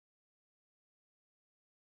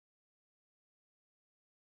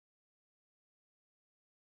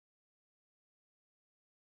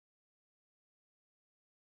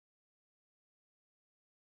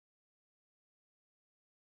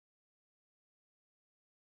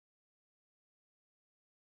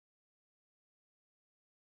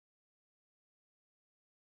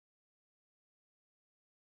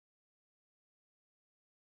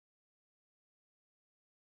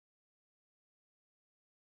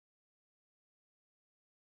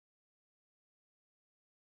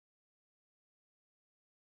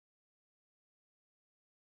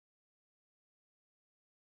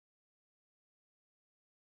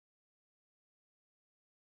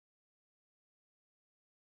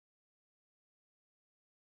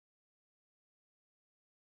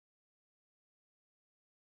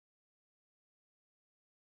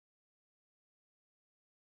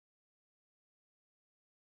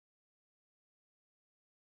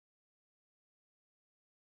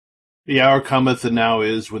The hour cometh, and now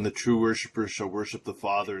is, when the true worshippers shall worship the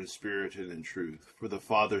Father in spirit and in truth, for the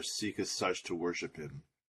Father seeketh such to worship him.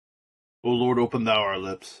 O Lord, open thou our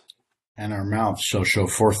lips, and our mouths shall show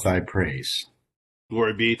forth thy praise.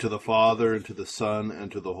 Glory be to the Father, and to the Son,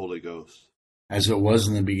 and to the Holy Ghost. As it was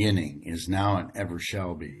in the beginning, is now, and ever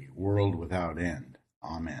shall be, world without end.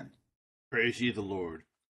 Amen. Praise ye the Lord.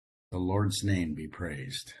 The Lord's name be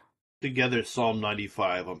praised. Together Psalm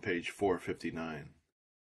 95 on page 459.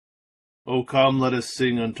 O come, let us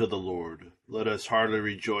sing unto the Lord. Let us heartily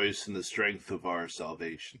rejoice in the strength of our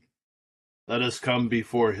salvation. Let us come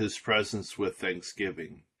before his presence with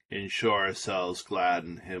thanksgiving, and show ourselves glad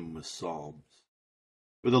in him with psalms.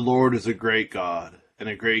 For the Lord is a great God, and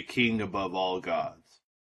a great King above all gods.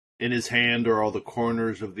 In his hand are all the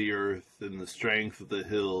corners of the earth, and the strength of the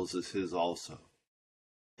hills is his also.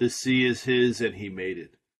 The sea is his, and he made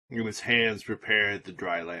it, and his hands prepared the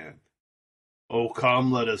dry land. O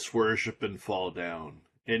come, let us worship and fall down,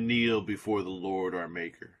 and kneel before the Lord our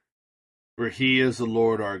Maker. For he is the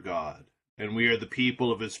Lord our God, and we are the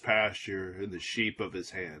people of his pasture, and the sheep of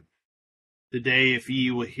his hand. Today, if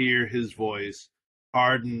ye will hear his voice,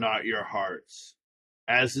 harden not your hearts,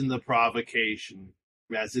 as in the provocation,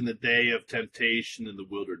 as in the day of temptation in the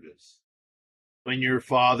wilderness, when your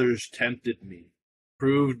fathers tempted me,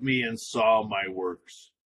 proved me, and saw my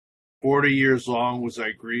works. 40 years long was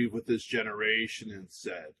I grieved with this generation, and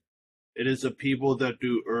said, It is a people that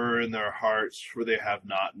do err in their hearts, for they have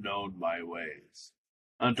not known my ways.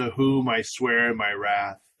 Unto whom I swear in my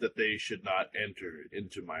wrath, that they should not enter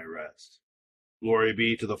into my rest. Glory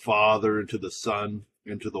be to the Father, and to the Son,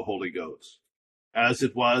 and to the Holy Ghost, as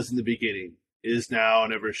it was in the beginning, is now,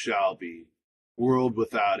 and ever shall be, world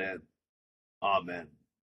without end. Amen.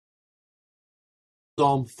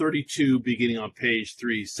 Psalm 32, beginning on page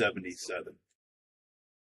 377.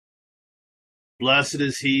 Blessed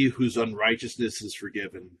is he whose unrighteousness is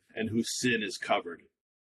forgiven, and whose sin is covered.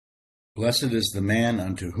 Blessed is the man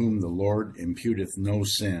unto whom the Lord imputeth no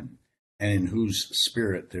sin, and in whose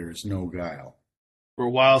spirit there is no guile. For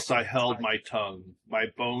whilst I held my tongue, my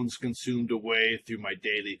bones consumed away through my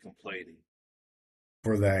daily complaining.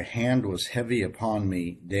 For thy hand was heavy upon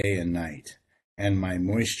me day and night, and my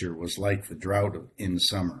moisture was like the drought in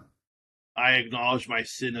summer. I acknowledge my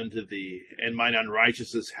sin unto thee, and mine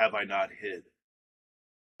unrighteousness have I not hid.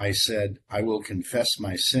 I said, I will confess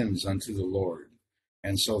my sins unto the Lord,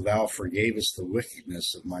 and so thou forgavest the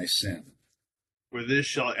wickedness of my sin. For this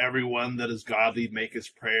shall every one that is godly make his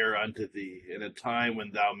prayer unto thee, in a time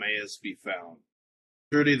when thou mayest be found.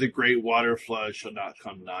 Surely the great water flood shall not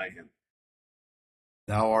come nigh him.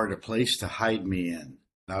 Thou art a place to hide me in.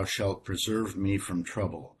 Thou shalt preserve me from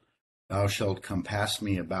trouble. Thou shalt compass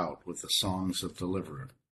me about with the songs of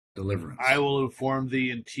deliverance. I will inform thee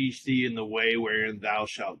and teach thee in the way wherein thou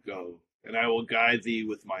shalt go, and I will guide thee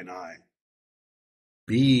with mine eye.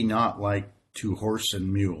 Be ye not like to horse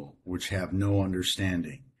and mule, which have no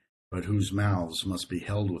understanding, but whose mouths must be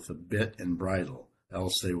held with a bit and bridle,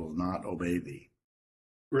 else they will not obey thee.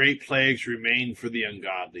 Great plagues remain for the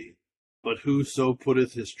ungodly, but whoso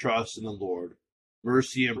putteth his trust in the Lord,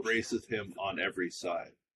 mercy embraceth him on every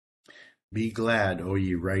side. Be glad, O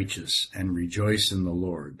ye righteous, and rejoice in the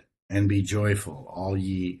Lord, and be joyful, all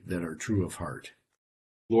ye that are true of heart.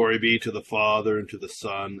 Glory be to the Father, and to the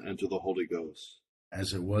Son, and to the Holy Ghost.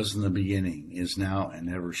 As it was in the beginning, is now, and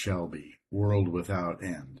ever shall be, world without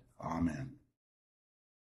end. Amen.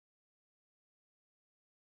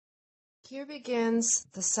 Here begins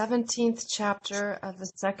the 17th chapter of the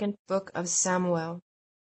second book of Samuel.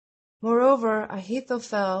 Moreover,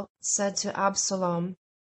 Ahithophel said to Absalom,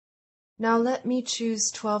 Now let me choose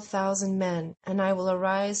 12,000 men, and I will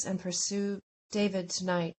arise and pursue David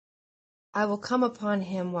tonight. I will come upon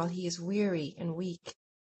him while he is weary and weak,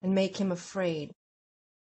 and make him afraid.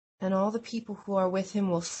 And all the people who are with him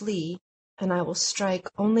will flee, and I will strike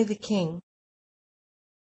only the king.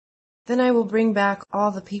 Then I will bring back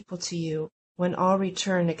all the people to you. When all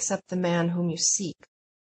return except the man whom you seek,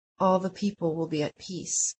 all the people will be at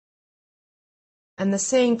peace. And the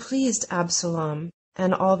saying pleased Absalom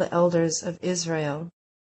and all the elders of Israel.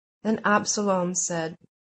 Then Absalom said,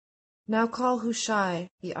 Now call Hushai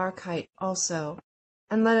the Archite also,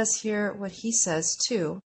 and let us hear what he says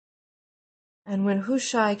too. And when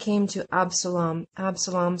Hushai came to Absalom,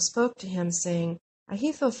 Absalom spoke to him, saying,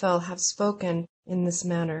 Ahithophel hath spoken in this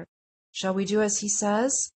manner. Shall we do as he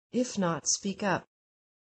says? If not, speak up.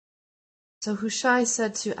 So Hushai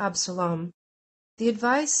said to Absalom, The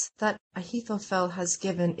advice that Ahithophel has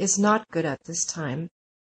given is not good at this time.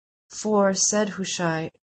 For, said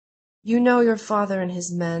Hushai, you know your father and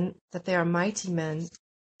his men, that they are mighty men,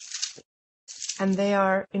 and they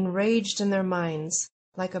are enraged in their minds,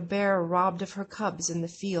 like a bear robbed of her cubs in the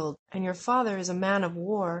field, and your father is a man of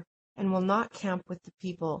war, and will not camp with the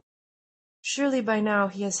people. Surely by now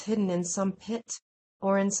he has hidden in some pit,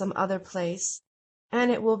 or in some other place, and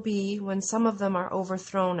it will be, when some of them are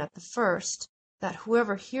overthrown at the first, that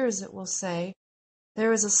whoever hears it will say,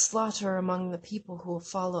 there is a slaughter among the people who will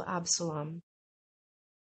follow Absalom.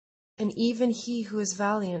 And even he who is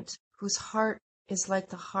valiant, whose heart is like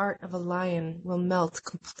the heart of a lion, will melt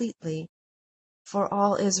completely. For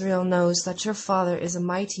all Israel knows that your father is a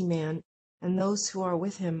mighty man, and those who are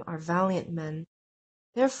with him are valiant men.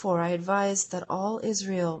 Therefore I advise that all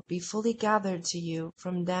Israel be fully gathered to you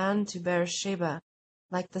from Dan to Beersheba,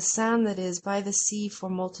 like the sand that is by the sea for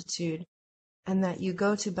multitude, and that you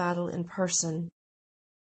go to battle in person.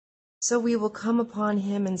 So we will come upon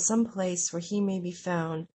him in some place where he may be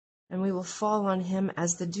found, and we will fall on him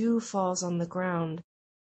as the dew falls on the ground,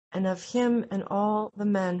 and of him and all the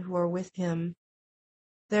men who are with him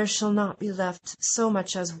there shall not be left so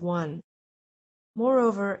much as one.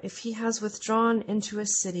 Moreover, if he has withdrawn into a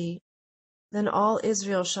city, then all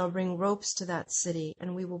Israel shall bring ropes to that city,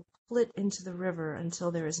 and we will pull it into the river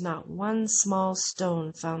until there is not one small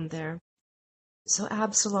stone found there. So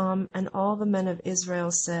Absalom and all the men of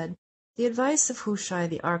Israel said, the advice of Hushai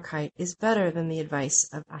the Archite is better than the advice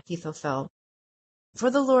of Ahithophel. For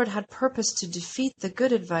the Lord had purposed to defeat the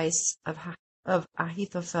good advice of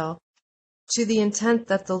Ahithophel, to the intent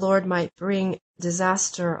that the Lord might bring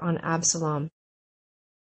disaster on Absalom.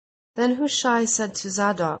 Then Hushai said to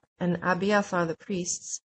Zadok and Abiathar the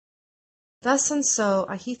priests, thus and so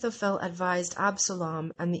Ahithophel advised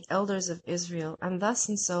Absalom and the elders of Israel, and thus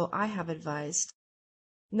and so I have advised.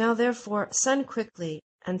 Now therefore send quickly,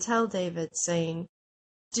 and tell David, saying,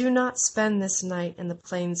 do not spend this night in the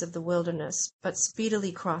plains of the wilderness, but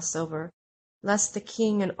speedily cross over, lest the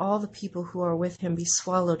king and all the people who are with him be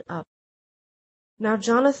swallowed up. Now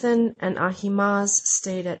Jonathan and Ahimaaz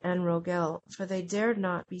stayed at En-Rogel, for they dared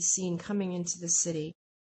not be seen coming into the city.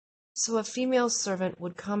 So a female servant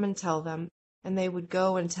would come and tell them, and they would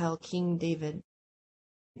go and tell King David.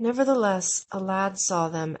 Nevertheless, a lad saw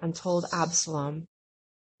them and told Absalom.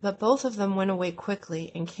 But both of them went away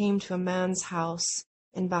quickly and came to a man's house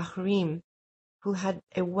in Bahurim, who had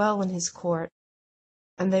a well in his court,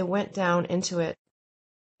 and they went down into it.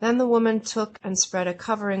 Then the woman took and spread a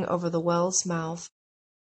covering over the well's mouth,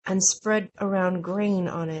 and spread around grain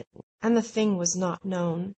on it, and the thing was not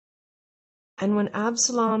known. And when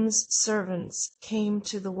Absalom's servants came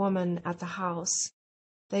to the woman at the house,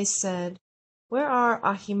 they said, where are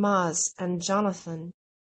Ahimaaz and Jonathan?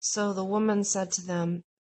 So the woman said to them,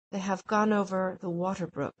 they have gone over the water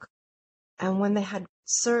brook. And when they had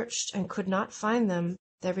searched and could not find them,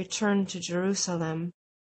 they returned to Jerusalem.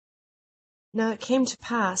 Now it came to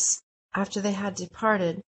pass, after they had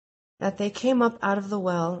departed, that they came up out of the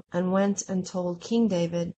well, and went and told King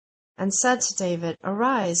David, and said to David,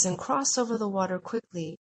 arise and cross over the water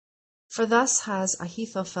quickly, for thus has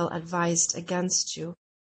Ahithophel advised against you.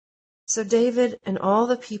 So David and all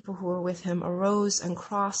the people who were with him arose and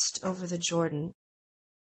crossed over the Jordan.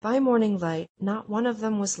 By morning light, not one of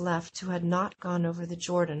them was left who had not gone over the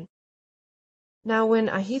Jordan. Now when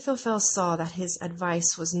Ahithophel saw that his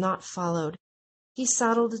advice was not followed, he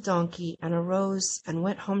saddled a donkey and arose and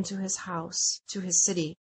went home to his house, to his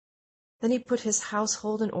city. Then he put his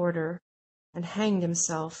household in order and hanged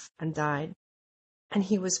himself and died, and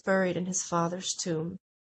he was buried in his father's tomb.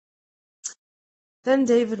 Then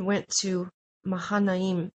David went to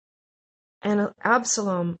Mahanaim, and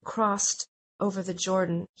Absalom crossed over the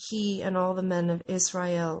Jordan, he and all the men of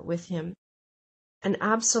Israel with him. And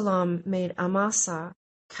Absalom made Amasa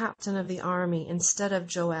captain of the army instead of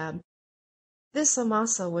Joab. This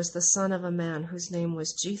Amasa was the son of a man whose name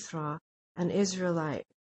was Jethro, an Israelite,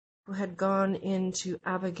 who had gone in to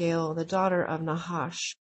Abigail, the daughter of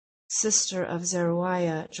Nahash, sister of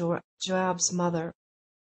Zeruiah, Joab's mother.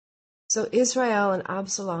 So Israel and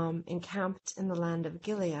Absalom encamped in the land of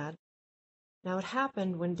Gilead. Now it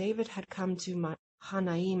happened, when David had come to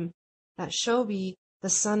Mahanaim, that Shobi, the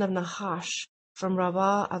son of Nahash, from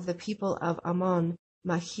Rabbah of the people of Ammon,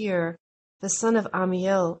 Mahir, the son of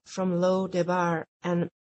Amiel, from Lo Debar, and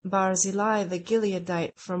Barzillai the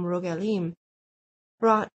Gileadite from Rogelim,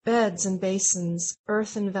 brought beds and basins,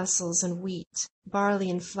 earthen vessels and wheat, barley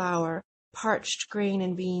and flour, parched grain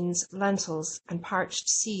and beans, lentils and parched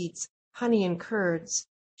seeds, honey and curds,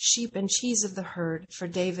 sheep and cheese of the herd, for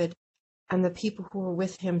David and the people who were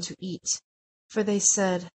with him to eat. For they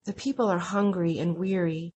said, the people are hungry and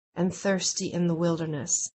weary and thirsty in the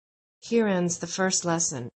wilderness. Here ends the first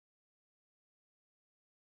lesson.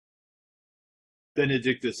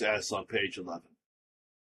 Benedictus S. on page 11.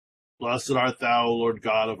 Blessed art thou, O Lord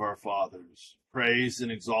God of our fathers, praised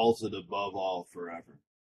and exalted above all forever.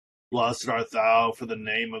 Blessed art thou for the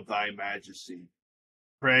name of thy majesty,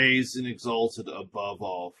 praised and exalted above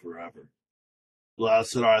all forever.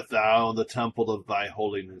 Blessed art thou in the temple of thy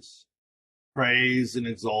holiness, praised and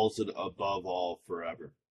exalted above all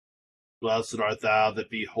forever. Blessed art thou that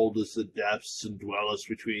beholdest the depths and dwellest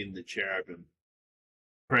between the cherubim,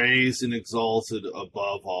 praised and exalted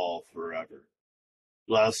above all forever.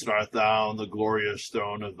 Blessed art thou in the glorious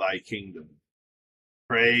throne of thy kingdom,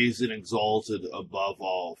 praised and exalted above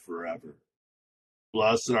all forever.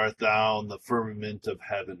 Blessed art thou in the firmament of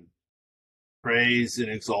heaven, praised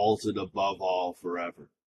and exalted above all forever.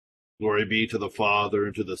 Glory be to the Father,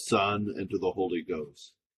 and to the Son, and to the Holy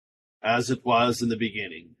Ghost, as it was in the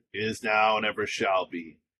beginning, is now, and ever shall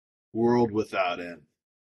be, world without end.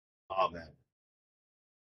 Amen.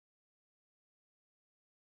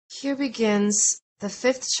 Here begins the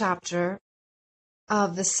 5th chapter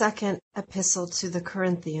of the 2nd epistle to the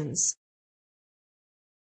Corinthians.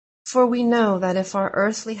 For we know that if our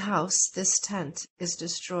earthly house, this tent, is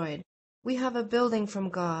destroyed, we have a building from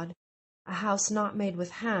God, a house not made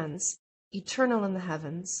with hands, eternal in the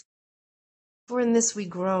heavens. For in this we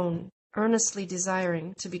groan, earnestly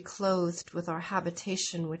desiring to be clothed with our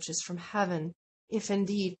habitation which is from heaven, if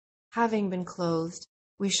indeed, having been clothed,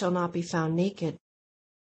 we shall not be found naked.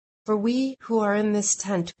 For we who are in this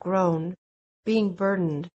tent groan, being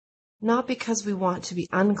burdened, not because we want to be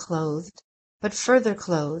unclothed, but further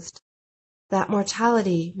clothed, that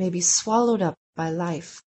mortality may be swallowed up by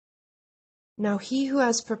life. Now he who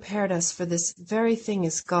has prepared us for this very thing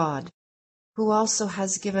is God, who also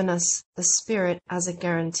has given us the Spirit as a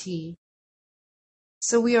guarantee.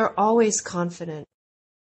 So we are always confident,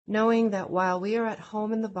 knowing that while we are at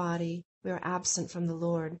home in the body, we are absent from the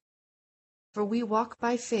Lord. For we walk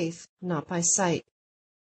by faith, not by sight.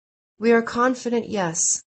 We are confident, yes,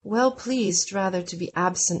 well pleased rather to be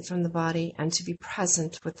absent from the body and to be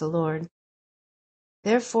present with the Lord.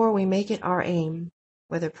 Therefore we make it our aim,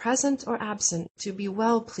 whether present or absent, to be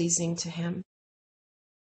well pleasing to him.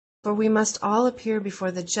 For we must all appear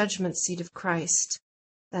before the judgment seat of Christ,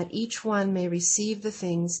 that each one may receive the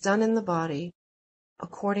things done in the body,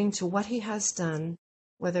 according to what he has done,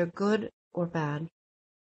 whether good or bad.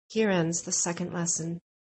 Here ends the 2nd lesson.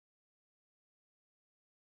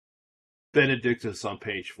 Benedictus on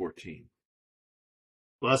page 14.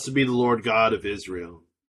 Blessed be the Lord God of Israel,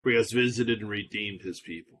 for he has visited and redeemed his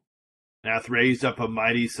people, and hath raised up a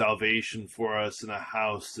mighty salvation for us in the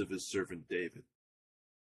house of his servant David,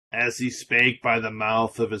 as he spake by the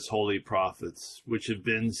mouth of his holy prophets, which have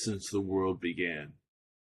been since the world began,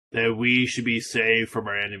 that we should be saved from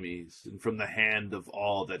our enemies and from the hand of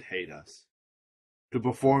all that hate us, to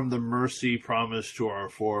perform the mercy promised to our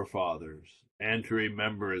forefathers, and to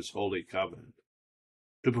remember his holy covenant,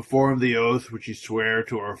 to perform the oath which he sware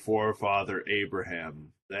to our forefather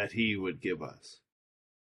Abraham, that he would give us,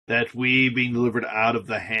 that we, being delivered out of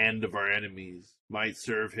the hand of our enemies, might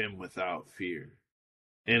serve him without fear,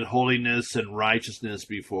 in holiness and righteousness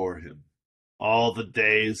before him, all the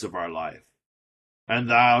days of our life. And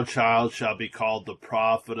thou, child, shalt be called the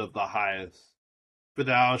prophet of the highest, for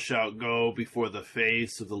thou shalt go before the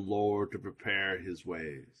face of the Lord to prepare his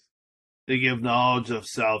ways, to give knowledge of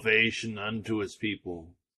salvation unto his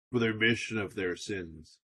people, for the remission of their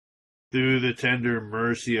sins, through the tender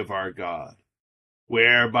mercy of our God,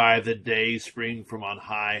 whereby the day spring from on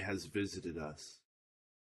high has visited us,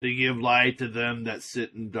 to give light to them that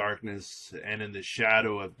sit in darkness and in the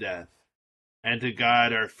shadow of death, and to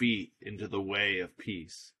guide our feet into the way of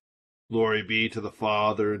peace. Glory be to the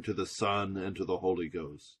Father, and to the Son, and to the Holy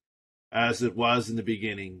Ghost, as it was in the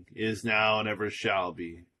beginning, is now, and ever shall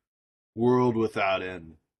be, world without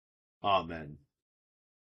end. Amen.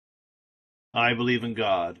 I believe in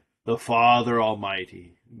God, the Father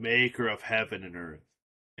Almighty, maker of heaven and earth,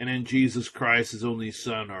 and in Jesus Christ, his only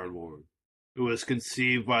Son, our Lord, who was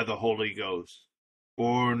conceived by the Holy Ghost,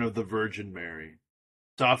 born of the Virgin Mary,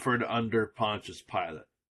 suffered under Pontius Pilate,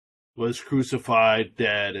 was crucified,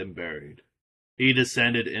 dead, and buried. He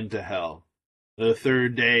descended into hell. The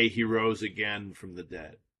third day he rose again from the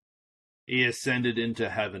dead. He ascended into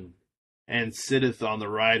heaven, and sitteth on the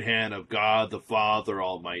right hand of God the Father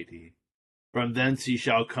Almighty. From thence he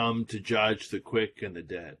shall come to judge the quick and the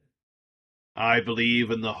dead. I believe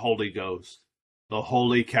in the Holy Ghost, the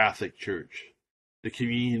holy Catholic Church, the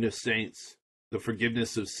communion of saints, the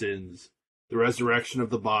forgiveness of sins, the resurrection of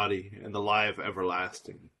the body, and the life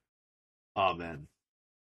everlasting. Amen.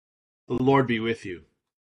 The Lord be with you.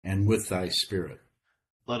 And with thy spirit.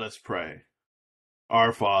 Let us pray.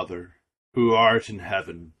 Our Father, who art in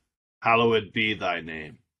heaven, hallowed be thy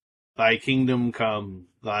name. Thy kingdom come,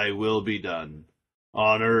 thy will be done,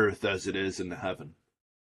 on earth as it is in heaven.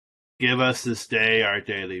 Give us this day our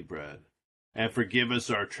daily bread, and forgive us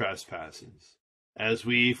our trespasses, as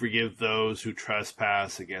we forgive those who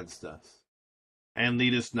trespass against us. And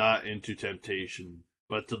lead us not into temptation,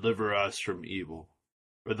 but deliver us from evil.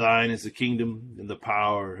 For thine is the kingdom, and the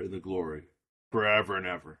power, and the glory, forever and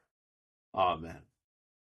ever. Amen.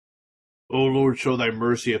 O Lord, show thy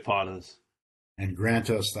mercy upon us. And grant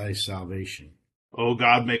us thy salvation. O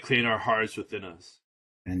God, make clean our hearts within us.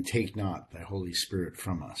 And take not thy Holy Spirit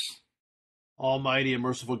from us. Almighty and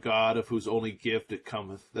merciful God, of whose only gift it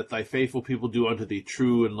cometh, that thy faithful people do unto thee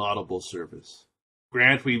true and laudable service.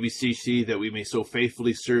 Grant, we beseech thee, that we may so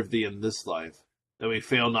faithfully serve thee in this life, that we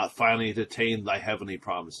fail not finally to attain thy heavenly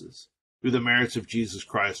promises, through the merits of Jesus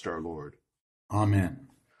Christ our Lord. Amen.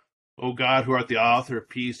 O God, who art the author of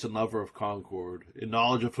peace and lover of concord, in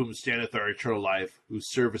knowledge of whom standeth our eternal life, whose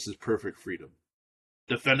service is perfect freedom,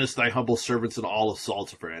 defendest thy humble servants in all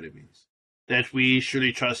assaults of our enemies, that we,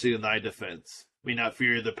 surely trusting in thy defense, may not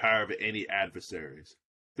fear the power of any adversaries,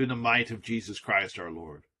 through the might of Jesus Christ our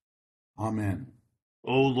Lord. Amen.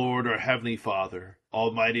 O Lord, our heavenly Father,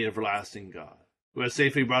 almighty and everlasting God, who hast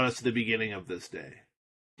safely brought us to the beginning of this day,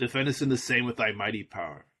 defend us in the same with thy mighty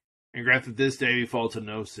power, and grant that this day we fall to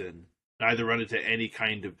no sin, neither run into any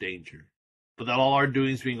kind of danger, but that all our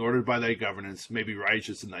doings, being ordered by thy governance, may be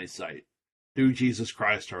righteous in thy sight, through Jesus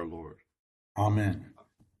Christ our Lord. Amen.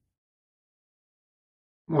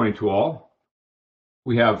 Good morning to all.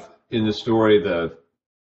 We have in the story of the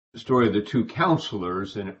two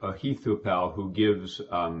counselors, and Ahithophel, who gives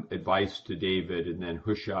advice to David, and then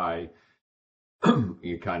Hushai to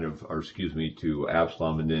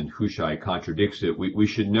Absalom, and then Hushai contradicts it. We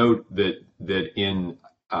should note that in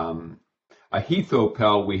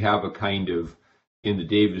Ahithophel we have a kind of, in the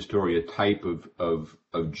David story, a type of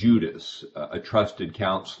Judas, a trusted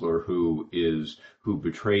counselor who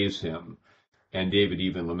betrays him. And David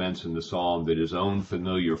even laments in the psalm that his own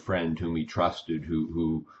familiar friend, whom he trusted,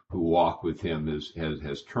 who walked with him,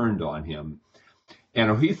 has turned on him. And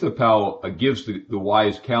Ahithophel gives the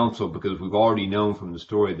wise counsel, because we've already known from the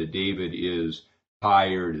story that David is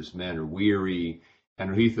tired, his men are weary,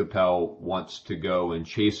 and Ahithophel wants to go and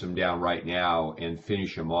chase him down right now and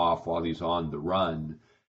finish him off while he's on the run.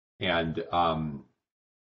 And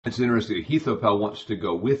it's interesting, Ahithophel wants to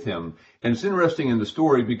go with him. And it's interesting in the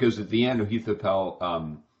story because at the end,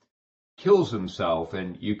 Ahithophel kills himself.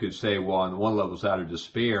 And you could say, well, on one level it's out of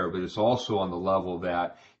despair, but it's also on the level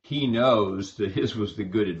that he knows that his was the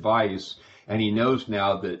good advice. And he knows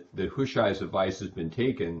now that Hushai's advice has been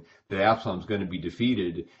taken, that Absalom's going to be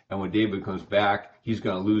defeated. And when David comes back, he's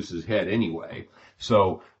going to lose his head anyway.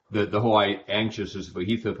 So the whole anxiousness of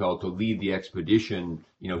Ahithophel to lead the expedition,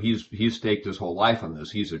 he's staked his whole life on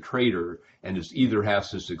this. He's a traitor, and it either has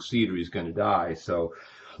to succeed or he's going to die. So,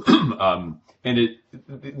 the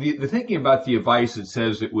thinking about the advice, it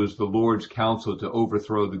says it was the Lord's counsel to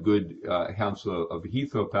overthrow the good counsel of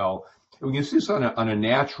Ahithophel. We can see this on a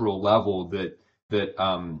natural level that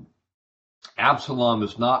Absalom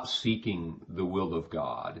is not seeking the will of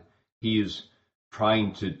God. He is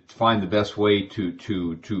trying to find the best way to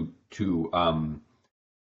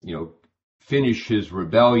finish his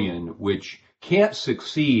rebellion, which can't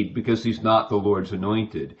succeed because he's not the Lord's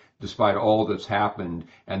anointed, despite all that's happened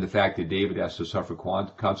and the fact that David has to suffer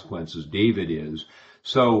consequences. David is.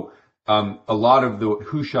 So a lot of the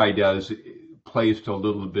Hushai does plays to a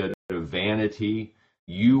little bit of vanity.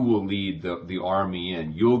 You will lead the army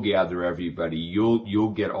in. You'll gather everybody.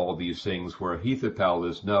 You'll get all these things. Where Ahithophel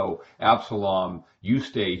is, no, Absalom, you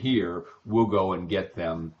stay here. We'll go and get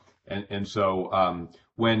them. And so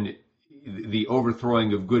when the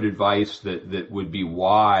overthrowing of good advice that would be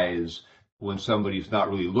wise, when somebody's not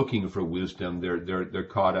really looking for wisdom, they're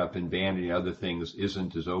caught up in vanity and other things,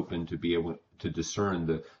 isn't as open to be able to discern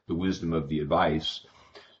the wisdom of the advice.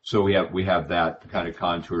 So we have that kind of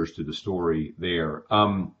contours to the story there.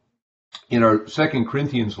 In our 2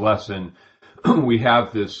 Corinthians lesson, we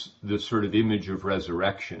have this sort of image of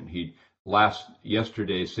resurrection.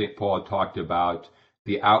 Yesterday, St. Paul talked about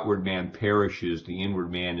the outward man perishes, the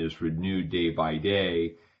inward man is renewed day by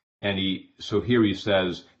day. And so here he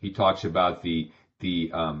says, he talks about the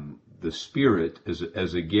spirit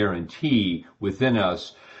as a guarantee within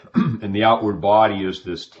us, and the outward body is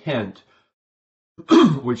this tent,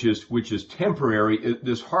 which is temporary.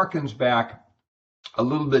 This harkens back a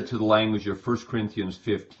little bit to the language of 1 Corinthians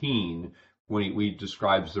 15, when he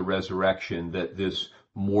describes the resurrection, that this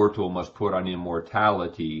mortal must put on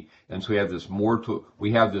immortality. And so we have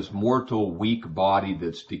this mortal weak body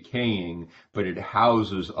that's decaying, but it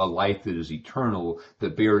houses a life that is eternal,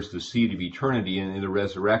 that bears the seed of eternity. And in the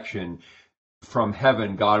resurrection from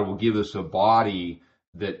heaven, God will give us a body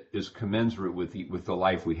that is commensurate with the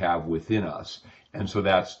life we have within us. And so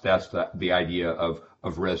that's the idea of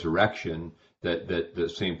resurrection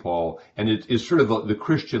that St. Paul, and it's sort of the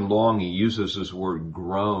Christian longing. He uses this word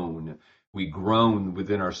groan. We groan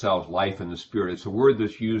within ourselves, life in the Spirit. It's a word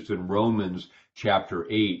that's used in Romans chapter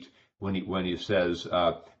 8 when he says,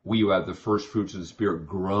 we who have the first fruits of the Spirit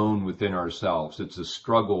groan within ourselves. It's a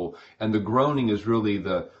struggle, and the groaning is really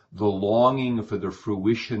the longing for the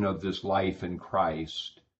fruition of this life in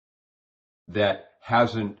Christ that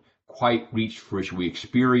hasn't quite reached fruition. We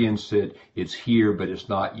experience it, it's here, but it's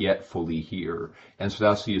not yet fully here. And so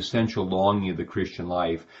that's the essential longing of the Christian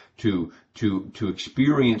life, to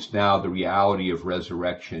experience now the reality of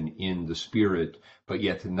resurrection in the Spirit, but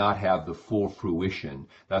yet to not have the full fruition.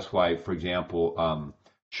 That's why, for example,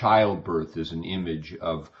 childbirth is an image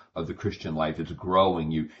of the Christian life. It's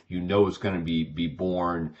growing. You know it's going to be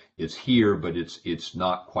born. It's here, but it's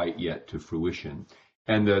not quite yet to fruition.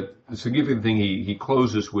 And the significant thing he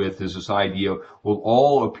closes with is this idea: will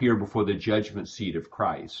all appear before the judgment seat of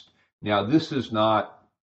Christ. Now, this is not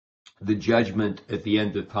the judgment at the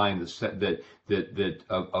end of time that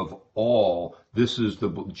of all. This is the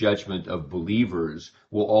judgment of believers.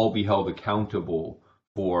 Will all be held accountable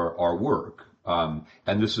for our work.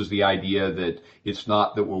 And this is the idea that it's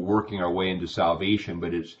not that we're working our way into salvation,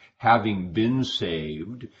 but it's having been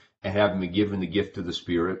saved and having been given the gift of the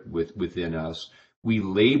Spirit within us. We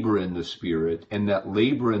labor in the Spirit, and that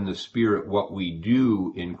labor in the Spirit, what we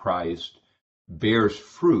do in Christ, bears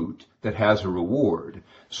fruit that has a reward.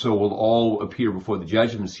 So we'll all appear before the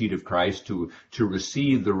judgment seat of Christ to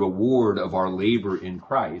receive the reward of our labor in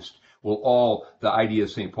Christ. Well, the idea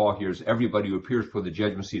of St. Paul here is everybody who appears before the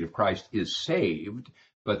judgment seat of Christ is saved,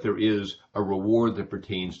 but there is a reward that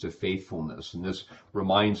pertains to faithfulness. And this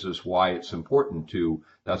reminds us why it's important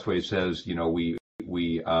that's why it says, we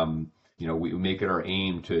make it our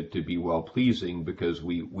aim to be well-pleasing, because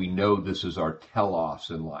we know this is our telos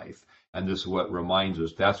in life. And this is what reminds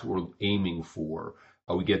us that's what we're aiming for.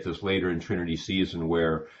 We get this later in Trinity season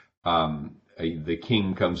where the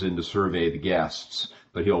king comes in to survey the guests,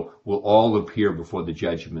 but we'll all appear before the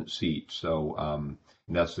judgment seat. So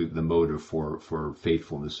that's the motive for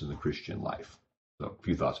faithfulness in the Christian life. So a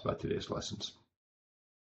few thoughts about today's lessons.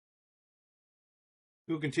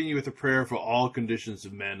 We'll continue with a prayer for all conditions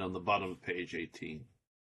of men on the bottom of page 18.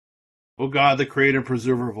 O God, the creator and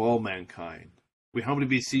preserver of all mankind, we humbly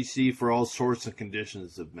beseech thee for all sorts and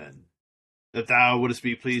conditions of men, that thou wouldest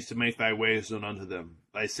be pleased to make thy ways known unto them,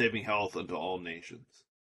 thy saving health unto all nations.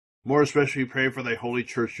 More especially we pray for thy holy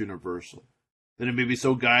Church universal, that it may be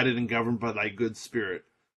so guided and governed by thy good Spirit,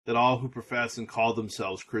 that all who profess and call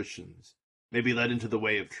themselves Christians may be led into the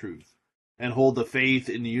way of truth, and hold the faith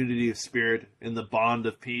in the unity of spirit, in the bond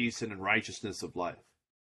of peace, and in righteousness of life.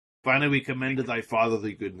 Finally, we commend to thy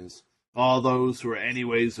fatherly goodness all those who are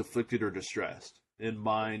anyways afflicted or distressed, in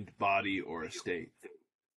mind, body, or estate.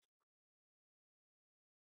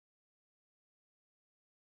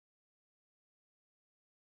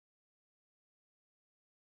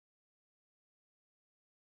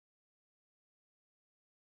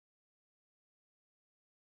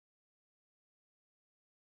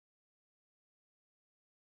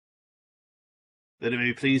 That it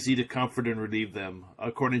may please thee to comfort and relieve them,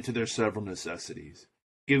 according to their several necessities,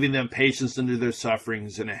 giving them patience under their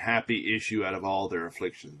sufferings and a happy issue out of all their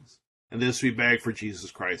afflictions. And this we beg for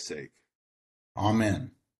Jesus Christ's sake.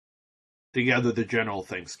 Amen. Together the general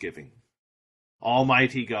thanksgiving.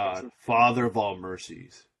 Almighty God, Father of all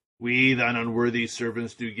mercies, we, thine unworthy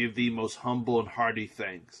servants, do give thee most humble and hearty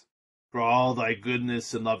thanks for all thy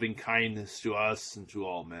goodness and loving kindness to us and to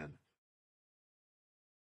all men.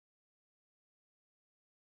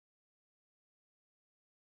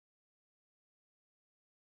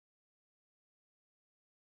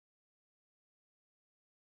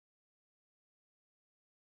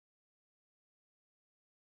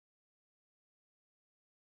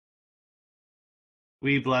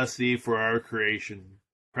 We bless thee for our creation,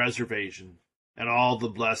 preservation, and all the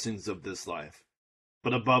blessings of this life,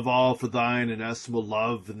 but above all for thine inestimable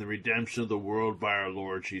love and the redemption of the world by our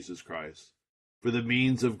Lord Jesus Christ, for the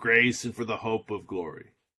means of grace and for the hope of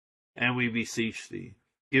glory. And we beseech thee,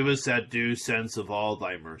 give us that due sense of all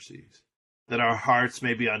thy mercies, that our hearts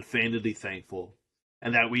may be unfeignedly thankful,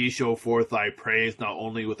 and that we show forth thy praise not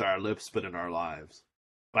only with our lips but in our lives,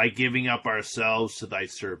 by giving up ourselves to thy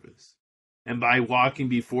service, and by walking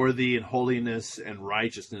before thee in holiness and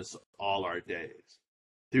righteousness all our days.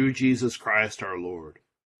 Through Jesus Christ our Lord,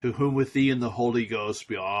 to whom with thee and the Holy Ghost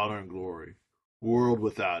be honor and glory, world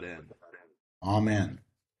without end. Amen.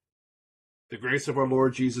 The grace of our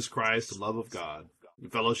Lord Jesus Christ, the love of God,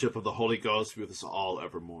 and fellowship of the Holy Ghost be with us all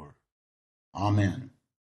evermore. Amen.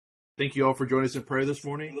 Thank you all for joining us in prayer this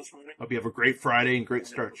morning. Hope you have a great Friday and great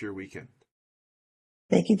start to your weekend.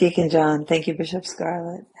 Thank you, Deacon John. Thank you, Bishop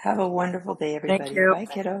Scarlett. Have a wonderful day, everybody. Thank you. Bye,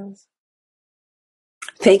 kiddos.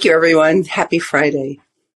 Thank you, everyone. Happy Friday.